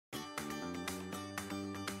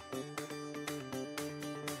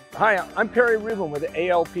Hi, I'm Perry Rubin with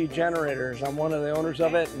ALP Generators. I'm one of the owners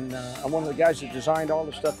of it, and I'm one of the guys that designed all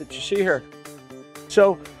the stuff that you see here.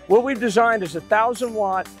 So what we've designed is a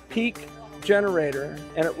 1,000-watt peak generator,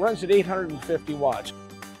 and it runs at 850 watts.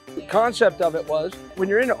 The concept of it was, when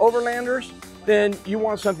you're into overlanders, then you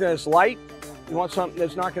want something that's light, you want something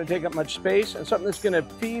that's not going to take up much space, and something that's going to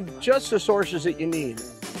feed just the sources that you need.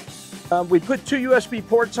 We put 2 USB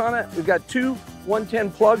ports on it. We've got 2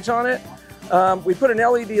 110 plugs on it. We put an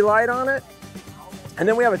LED light on it, and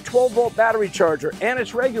then we have a 12-volt battery charger, and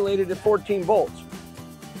it's regulated at 14 volts.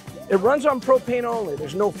 It runs on propane only.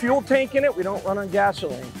 There's no fuel tank in it. We don't run on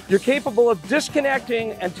gasoline. You're capable of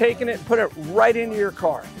disconnecting and taking it and put it right into your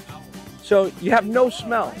car. So you have no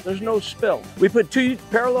smell. There's no spill. We put 2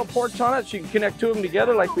 parallel ports on it, so you can connect 2 of them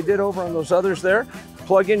together like we did over on those others there.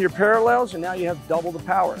 Plug in your parallels, and now you have double the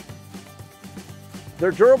power.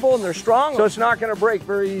 They're durable and they're strong, so it's not going to break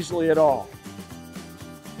very easily at all.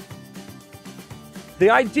 The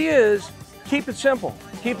idea is keep it simple,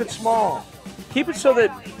 keep it small, keep it so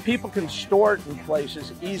that people can store it in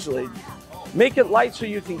places easily. Make it light so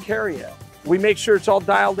you can carry it. We make sure it's all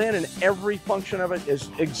dialed in and every function of it is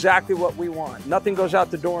exactly what we want. Nothing goes out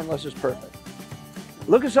the door unless it's perfect.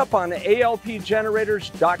 Look us up on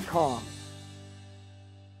alpgenerators.com.